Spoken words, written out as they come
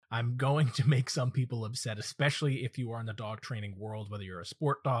I'm going to make some people upset, especially if you are in the dog training world, whether you're a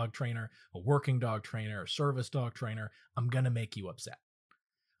sport dog trainer, a working dog trainer, a service dog trainer. I'm going to make you upset.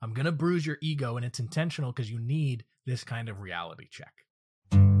 I'm going to bruise your ego, and it's intentional because you need this kind of reality check.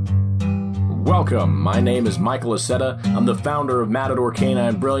 Welcome. My name is Michael Aceta. I'm the founder of Matador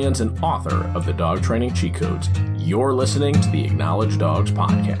Canine Brilliance and author of the Dog Training Cheat Codes. You're listening to the Acknowledge Dogs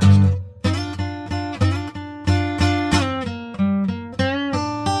podcast.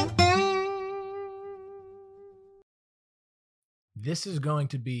 This is going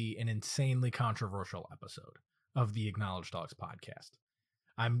to be an insanely controversial episode of the Acknowledge Dogs podcast.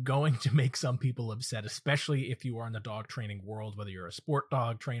 I'm going to make some people upset, especially if you are in the dog training world, whether you're a sport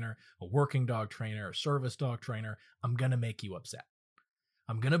dog trainer, a working dog trainer, a service dog trainer. I'm going to make you upset.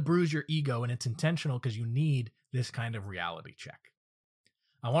 I'm going to bruise your ego, and it's intentional because you need this kind of reality check.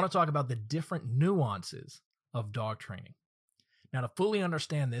 I want to talk about the different nuances of dog training. Now, to fully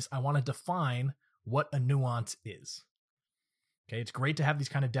understand this, I want to define what a nuance is. Okay, it's great to have these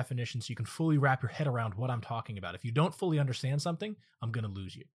kind of definitions so you can fully wrap your head around what I'm talking about. If you don't fully understand something, I'm going to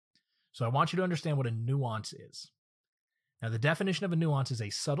lose you. So I want you to understand what a nuance is. Now, the definition of a nuance is a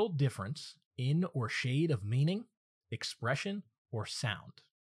subtle difference in or shade of meaning, expression, or sound.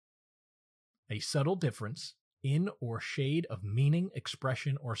 A subtle difference in or shade of meaning,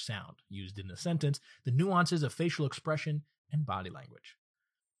 expression, or sound. Used in a sentence, the nuances of facial expression and body language.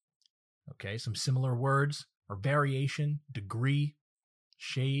 Okay, some similar words are variation, degree,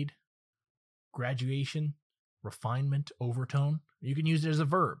 shade, graduation, refinement, overtone. You can use it as a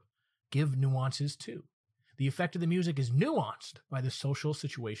verb. Give nuances too. The effect of the music is nuanced by the social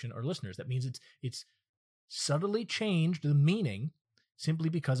situation or listeners. That means it's subtly changed the meaning simply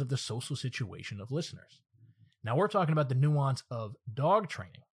because of the social situation of listeners. Now we're talking about the nuance of dog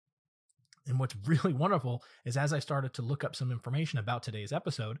training. And what's really wonderful is as I started to look up some information about today's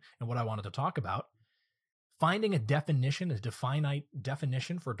episode and what I wanted to talk about, finding a definite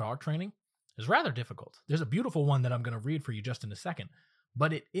definition for dog training is rather difficult. There's a beautiful one that I'm going to read for you just in a second,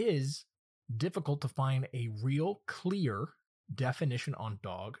 but it is difficult to find a real clear definition on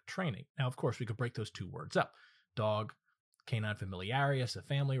dog training. Now, of course, we could break those two words up. Dog, canine familiaris, a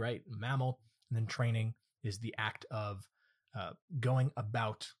family, right? Mammal. And then training is the act of going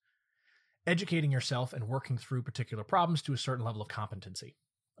about educating yourself and working through particular problems to a certain level of competency.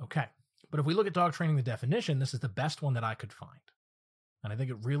 Okay. But if we look at dog training, the definition, this is the best one that I could find. And I think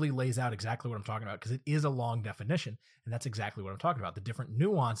it really lays out exactly what I'm talking about because it is a long definition. And that's exactly what I'm talking about. The different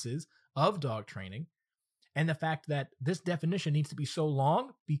nuances of dog training and the fact that this definition needs to be so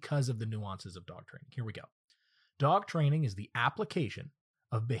long because of the nuances of dog training. Here we go. Dog training is the application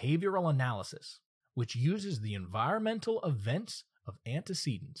of behavioral analysis, which uses the environmental events of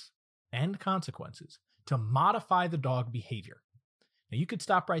antecedents and consequences to modify the dog behavior. Now, you could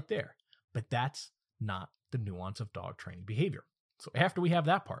stop right there, but that's not the nuance of dog training behavior. So after we have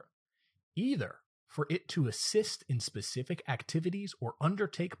that part, either for it to assist in specific activities or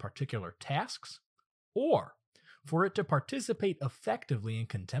undertake particular tasks, or for it to participate effectively in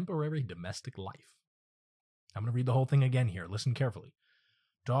contemporary domestic life. I'm going to read the whole thing again here. Listen carefully.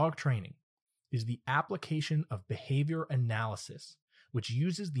 Dog training is the application of behavior analysis, which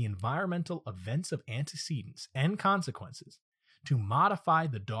uses the environmental events of antecedents and consequences to modify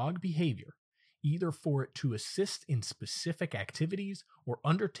the dog behavior, either for it to assist in specific activities or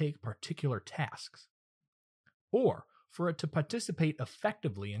undertake particular tasks, or for it to participate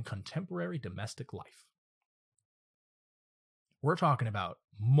effectively in contemporary domestic life. We're talking about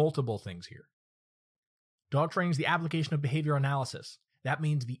multiple things here. Dog training is the application of behavior analysis. That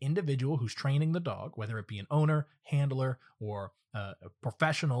means the individual who's training the dog, whether it be an owner, handler, or a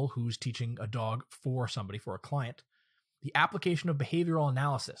professional who's teaching a dog for somebody, for a client, the application of behavioral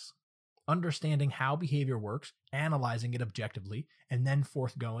analysis, understanding how behavior works, analyzing it objectively, and then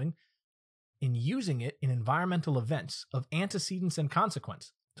forthgoing in using it in environmental events of antecedents and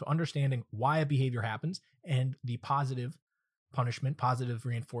consequence. So understanding why a behavior happens and the positive punishment, positive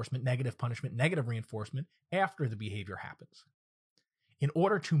reinforcement, negative punishment, negative reinforcement after the behavior happens, in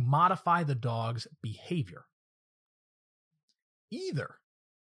order to modify the dog's behavior. Either,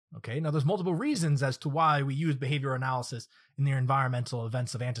 okay, now there's multiple reasons as to why we use behavior analysis in the environmental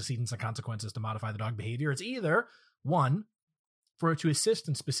events of antecedents and consequences to modify the dog behavior. It's either, one, for it to assist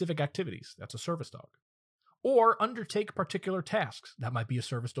in specific activities, that's a service dog, or undertake particular tasks, that might be a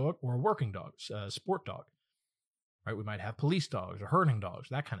service dog or a working dog, a sport dog, right? We might have police dogs or herding dogs,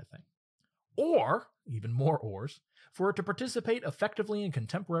 that kind of thing. Or, even more ors, for it to participate effectively in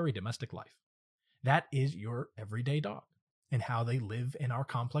contemporary domestic life. That is your everyday dog and how they live in our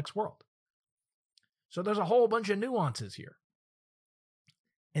complex world. So there's a whole bunch of nuances here.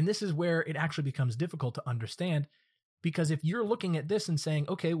 And this is where it actually becomes difficult to understand, because if you're looking at this and saying,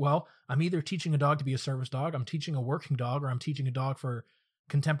 okay, well, I'm either teaching a dog to be a service dog, I'm teaching a working dog, or I'm teaching a dog for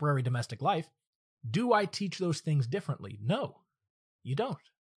contemporary domestic life, do I teach those things differently? No, you don't.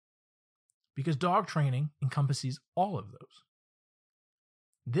 Because dog training encompasses all of those.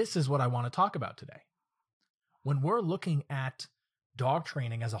 This is what I want to talk about today. When we're looking at dog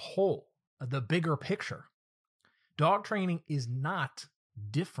training as a whole, the bigger picture, dog training is not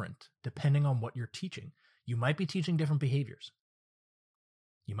different depending on what you're teaching. You might be teaching different behaviors.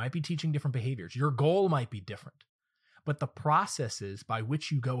 Your goal might be different, but the processes by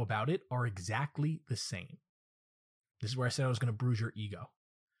which you go about it are exactly the same. This is where I said I was going to bruise your ego.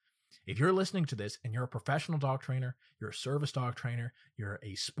 If you're listening to this and you're a professional dog trainer, you're a service dog trainer, you're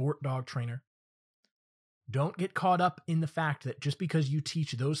a sport dog trainer, don't get caught up in the fact that just because you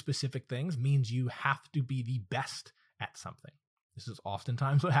teach those specific things means you have to be the best at something. This is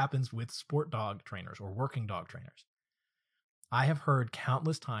oftentimes what happens with sport dog trainers or working dog trainers. I have heard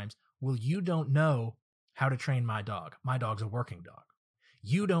countless times, well, you don't know how to train my dog. My dog's a working dog.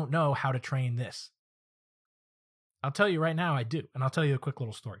 You don't know how to train this. I'll tell you right now, I do. And I'll tell you a quick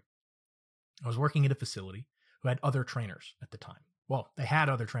little story. I was working at a facility who had other trainers at the time. Well, they had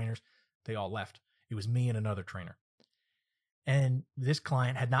other trainers. They all left. It was me and another trainer. And this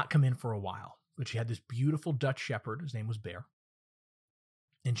client had not come in for a while, but she had this beautiful Dutch Shepherd. His name was Bear.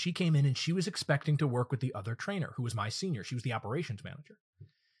 And she came in and she was expecting to work with the other trainer, who was my senior. She was the operations manager.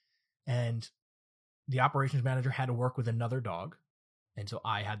 And the operations manager had to work with another dog. And so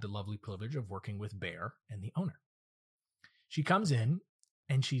I had the lovely privilege of working with Bear and the owner. She comes in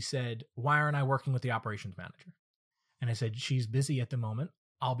and she said, why aren't I working with the operations manager? And I said, she's busy at the moment.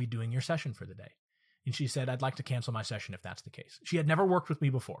 I'll be doing your session for the day. And she said, I'd like to cancel my session if that's the case. She had never worked with me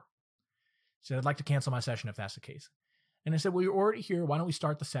before. She said, I'd like to cancel my session if that's the case. And I said, well, you're already here. Why don't we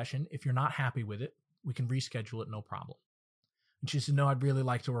start the session? If you're not happy with it, we can reschedule it, no problem. And she said, no, I'd really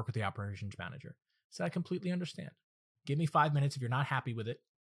like to work with the operations manager. I said, I completely understand. Give me 5 minutes. If you're not happy with it,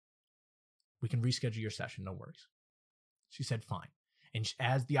 we can reschedule your session, no worries. She said, fine. And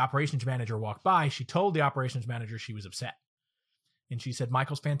as the operations manager walked by, she told the operations manager she was upset. And she said,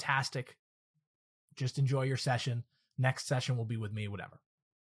 Michael's fantastic. Just enjoy your session. Next session will be with me, whatever.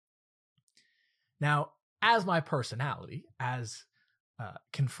 Now, as my personality, as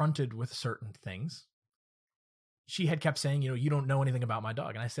confronted with certain things, she had kept saying, you don't know anything about my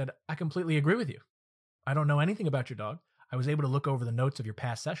dog. And I said, I completely agree with you. I don't know anything about your dog. I was able to look over the notes of your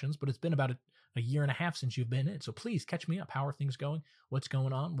past sessions, but it's been about a year and a half since you've been in. So please catch me up. How are things going? What's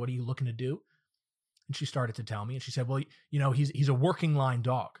going on? What are you looking to do? And she started to tell me, and she said, well, he's a working line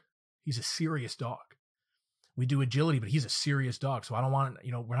dog. He's a serious dog. We do agility, but he's a serious dog. So I don't want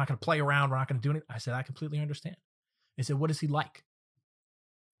to, we're not going to play around. We're not going to do anything. I said, I completely understand. I said, what is he like?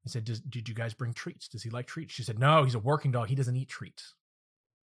 I said, did you guys bring treats? Does he like treats? She said, no, he's a working dog. He doesn't eat treats.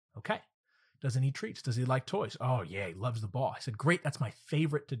 Okay. Doesn't eat treats. Does he like toys? Oh, yeah, he loves the ball. I said, great. That's my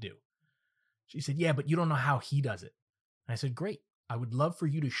favorite to do. She said, yeah, but you don't know how he does it. And I said, great. I would love for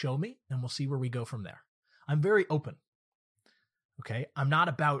you to show me, and we'll see where we go from there. I'm very open. Okay. I'm not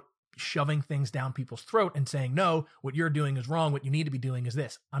about shoving things down people's throat and saying, no, what you're doing is wrong. What you need to be doing is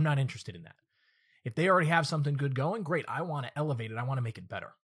this. I'm not interested in that. If they already have something good going, great. I want to elevate it. I want to make it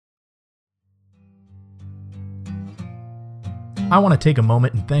better. I want to take a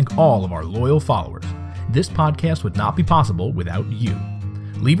moment and thank all of our loyal followers. This podcast would not be possible without you.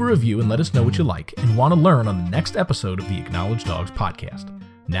 Leave a review and let us know what you like and want to learn on the next episode of the Acknowledged Dogs podcast.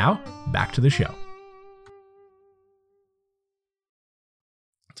 Now, back to the show.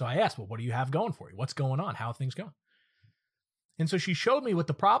 So I asked, well, what do you have going for you? What's going on? How are things going? And so she showed me what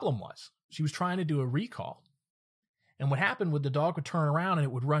the problem was. She was trying to do a recall. And what happened was the dog would turn around and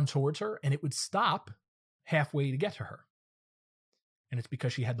it would run towards her and it would stop halfway to get to her. And it's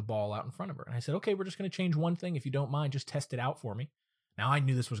because she had the ball out in front of her. And I said, okay, we're just going to change one thing. If you don't mind, just test it out for me. Now I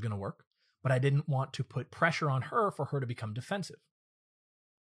knew this was going to work, but I didn't want to put pressure on her for her to become defensive.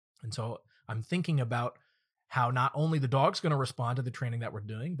 And so I'm thinking about how not only the dog's going to respond to the training that we're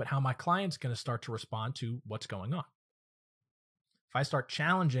doing, but how my client's going to start to respond to what's going on. If I start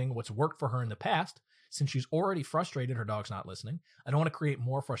challenging what's worked for her in the past, since she's already frustrated, her dog's not listening, I don't want to create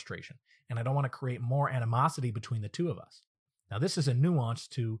more frustration, and I don't want to create more animosity between the two of us. Now, this is a nuance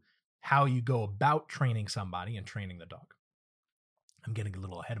to how you go about training somebody and training the dog. I'm getting a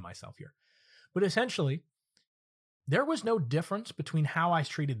little ahead of myself here. But essentially, there was no difference between how I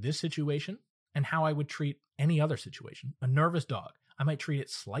treated this situation and how I would treat any other situation. A nervous dog, I might treat it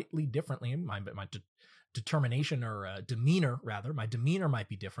slightly differently. My determination or demeanor, rather, my demeanor might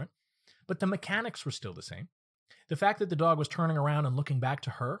be different, but the mechanics were still the same. The fact that the dog was turning around and looking back to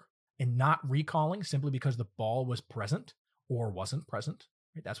her and not recalling simply because the ball was present or wasn't present,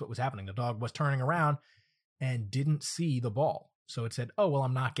 right? That's what was happening. The dog was turning around and didn't see the ball. So it said, oh, well,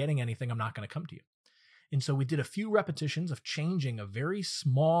 I'm not getting anything. I'm not going to come to you. And so we did a few repetitions of changing a very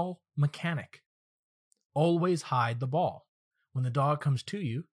small mechanic. Always hide the ball. When the dog comes to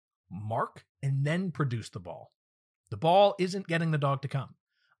you, mark and then produce the ball. The ball isn't getting the dog to come.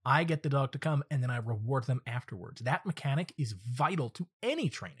 I get the dog to come and then I reward them afterwards. That mechanic is vital to any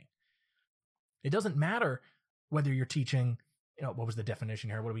training. It doesn't matter whether you're teaching, what was the definition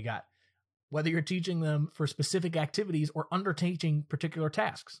here? What do we got? Whether you're teaching them for specific activities or undertaking particular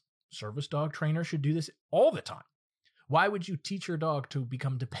tasks. Service dog trainers should do this all the time. Why would you teach your dog to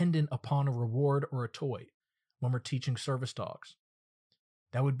become dependent upon a reward or a toy when we're teaching service dogs?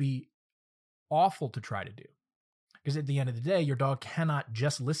 That would be awful to try to do. Because at the end of the day, your dog cannot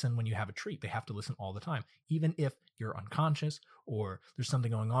just listen when you have a treat. They have to listen all the time. Even if you're unconscious or there's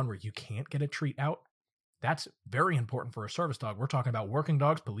something going on where you can't get a treat out, that's very important for a service dog. We're talking about working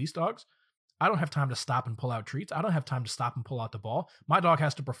dogs, police dogs. I don't have time to stop and pull out treats. I don't have time to stop and pull out the ball. My dog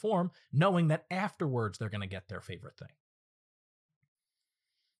has to perform knowing that afterwards they're going to get their favorite thing.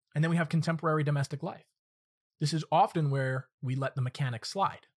 And then we have contemporary domestic life. This is often where we let the mechanics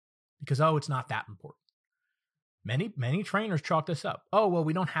slide because, it's not that important. Many trainers chalk this up. Oh, well,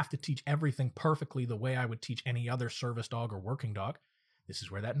 we don't have to teach everything perfectly the way I would teach any other service dog or working dog. This is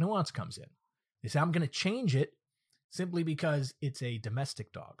where that nuance comes in. They say, I'm going to change it simply because it's a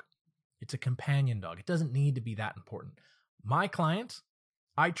domestic dog. It's a companion dog. It doesn't need to be that important. My clients,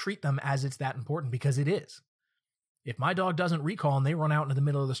 I treat them as it's that important because it is. If my dog doesn't recall and they run out into the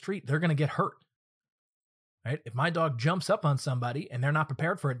middle of the street, they're going to get hurt. Right? If my dog jumps up on somebody and they're not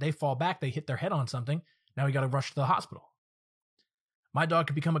prepared for it, they fall back, they hit their head on something. Now we got to rush to the hospital. My dog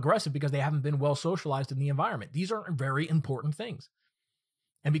could become aggressive because they haven't been well socialized in the environment. These are very important things.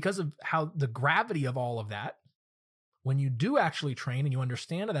 And because of how the gravity of all of that, when you do actually train and you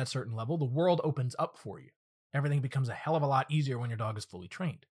understand at that certain level, the world opens up for you. Everything becomes a hell of a lot easier when your dog is fully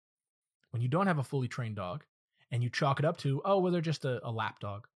trained. When you don't have a fully trained dog and you chalk it up to, they're just a lap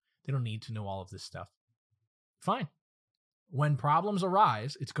dog. They don't need to know all of this stuff. Fine. When problems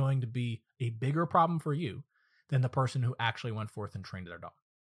arise, it's going to be a bigger problem for you than the person who actually went forth and trained their dog.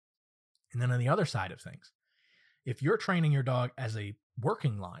 And then on the other side of things, if you're training your dog as a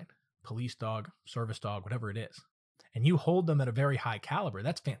working line, police dog, service dog, whatever it is, and you hold them at a very high caliber,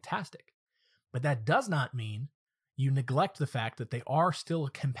 that's fantastic. But that does not mean you neglect the fact that they are still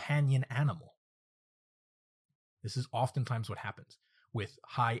a companion animal. This is oftentimes what happens with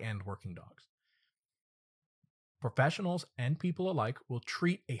high-end working dogs. Professionals and people alike will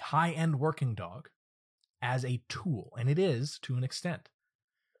treat a high-end working dog as a tool, and it is to an extent.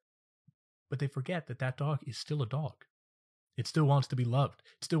 But they forget that that dog is still a dog. It still wants to be loved.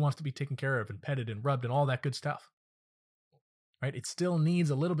 It still wants to be taken care of and petted and rubbed and all that good stuff. Right? It still needs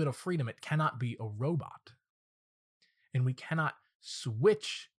a little bit of freedom. It cannot be a robot. And we cannot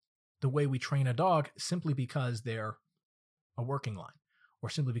switch the way we train a dog simply because they're a working line, or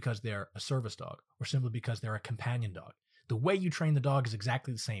simply because they're a service dog, or simply because they're a companion dog. The way you train the dog is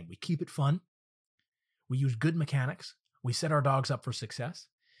exactly the same. We keep it fun. We use good mechanics. We set our dogs up for success.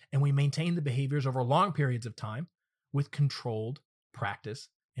 And we maintain the behaviors over long periods of time with controlled practice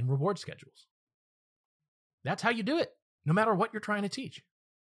and reward schedules. That's how you do it, no matter what you're trying to teach.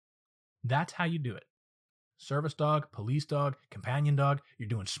 That's how you do it. Service dog, police dog, companion dog, you're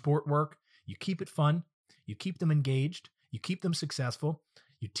doing sport work. You keep it fun. You keep them engaged. You keep them successful.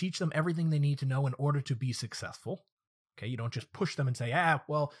 You teach them everything they need to know in order to be successful. Okay, you don't just push them and say,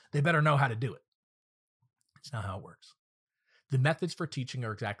 they better know how to do it. It's not how it works. The methods for teaching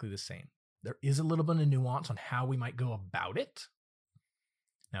are exactly the same. There is a little bit of nuance on how we might go about it.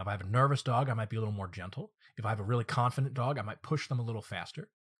 Now, if I have a nervous dog, I might be a little more gentle. If I have a really confident dog, I might push them a little faster.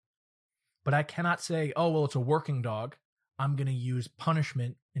 But I cannot say, it's a working dog. I'm going to use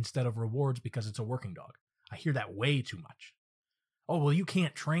punishment instead of rewards because it's a working dog. I hear that way too much. You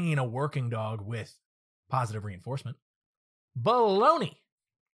can't train a working dog with positive reinforcement. Baloney.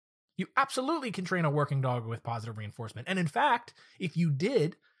 You absolutely can train a working dog with positive reinforcement. And in fact, if you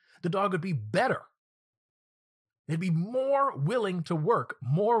did, the dog would be better. They'd be more willing to work,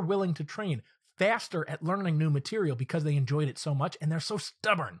 more willing to train, faster at learning new material because they enjoyed it so much and they're so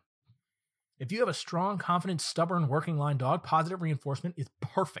stubborn. If you have a strong, confident, stubborn working line dog, positive reinforcement is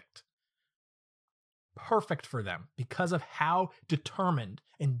perfect. Perfect for them because of how determined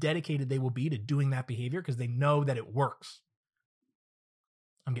and dedicated they will be to doing that behavior because they know that it works.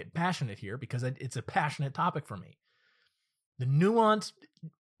 I'm getting passionate here because it's a passionate topic for me. The nuanced,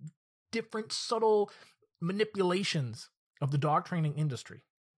 different, subtle manipulations of the dog training industry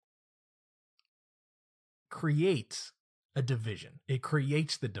creates a division. It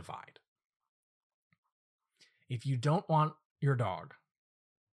creates the divide. If you don't want your dog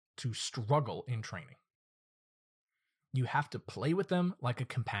to struggle in training, you have to play with them like a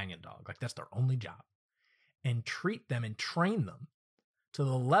companion dog, like that's their only job, and treat them and train them to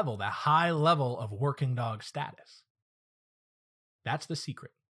the level, that high level of working dog status. That's the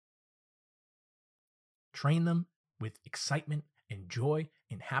secret. Train them with excitement and joy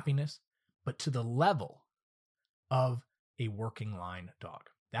and happiness, but to the level of a working line dog.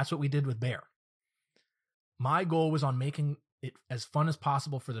 That's what we did with Bear. My goal was on making it as fun as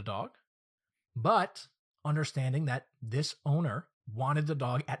possible for the dog, but understanding that this owner wanted the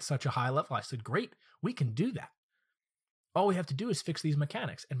dog at such a high level. I said, great, we can do that. All we have to do is fix these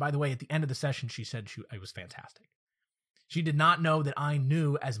mechanics. And by the way, at the end of the session, she said it was fantastic. She did not know that I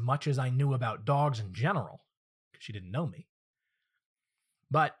knew as much as I knew about dogs in general, because she didn't know me.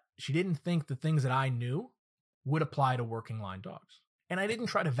 But she didn't think the things that I knew would apply to working line dogs. And I didn't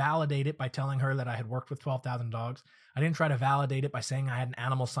try to validate it by telling her that I had worked with 12,000 dogs. I didn't try to validate it by saying I had an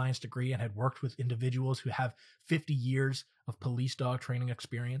animal science degree and had worked with individuals who have 50 years of police dog training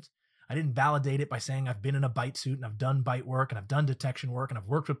experience. I didn't validate it by saying I've been in a bite suit and I've done bite work and I've done detection work and I've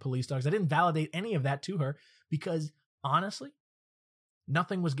worked with police dogs. I didn't validate any of that to her because, honestly,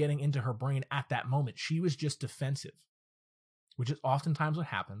 nothing was getting into her brain at that moment. She was just defensive, which is oftentimes what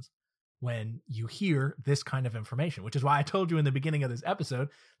happens when you hear this kind of information, which is why I told you in the beginning of this episode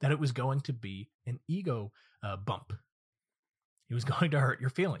that it was going to be an ego bump. It was going to hurt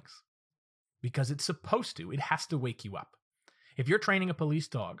your feelings because it's supposed to. It has to wake you up. If you're training a police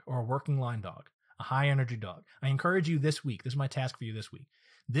dog or a working line dog, a high energy dog, I encourage you this week. This is my task for you this week.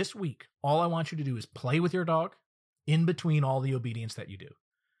 This week, all I want you to do is play with your dog in between all the obedience that you do.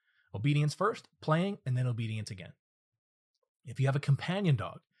 Obedience first, playing, and then obedience again. If you have a companion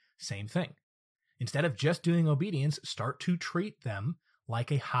dog, same thing. Instead of just doing obedience, start to treat them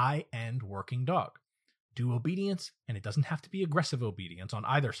like a high-end working dog. Do obedience, and it doesn't have to be aggressive obedience on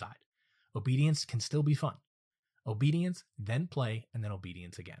either side. Obedience can still be fun. Obedience, then play, and then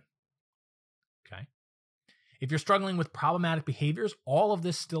obedience again. Okay? If you're struggling with problematic behaviors, all of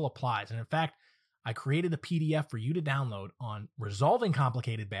this still applies. And in fact, I created a PDF for you to download on resolving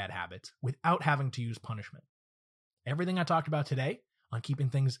complicated bad habits without having to use punishment. Everything I talked about today on keeping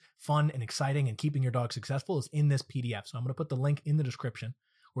things fun and exciting and keeping your dog successful is in this PDF. So I'm going to put the link in the description,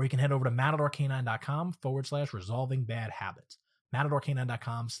 or you can head over to matadorcanine.com/resolving bad habits.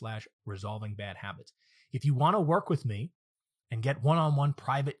 matadorcanine.com/resolving bad habits. If you want to work with me and get one-on-one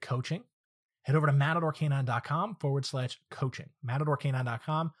private coaching, head over to matadorcanine.com/coaching.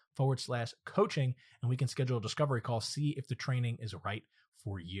 matadorcanine.com/coaching, and we can schedule a discovery call, see if the training is right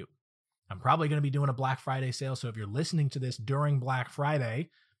for you. I'm probably going to be doing a Black Friday sale, so if you're listening to this during Black Friday,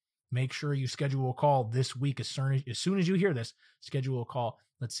 make sure you schedule a call this week. As soon as you hear this, schedule a call.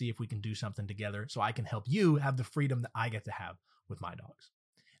 Let's see if we can do something together so I can help you have the freedom that I get to have with my dogs.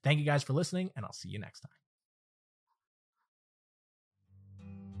 Thank you guys for listening, and I'll see you next time.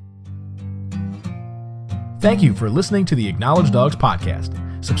 Thank you for listening to the Acknowledge Dogs podcast.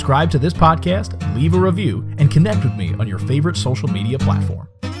 Subscribe to this podcast, leave a review, and connect with me on your favorite social media platform.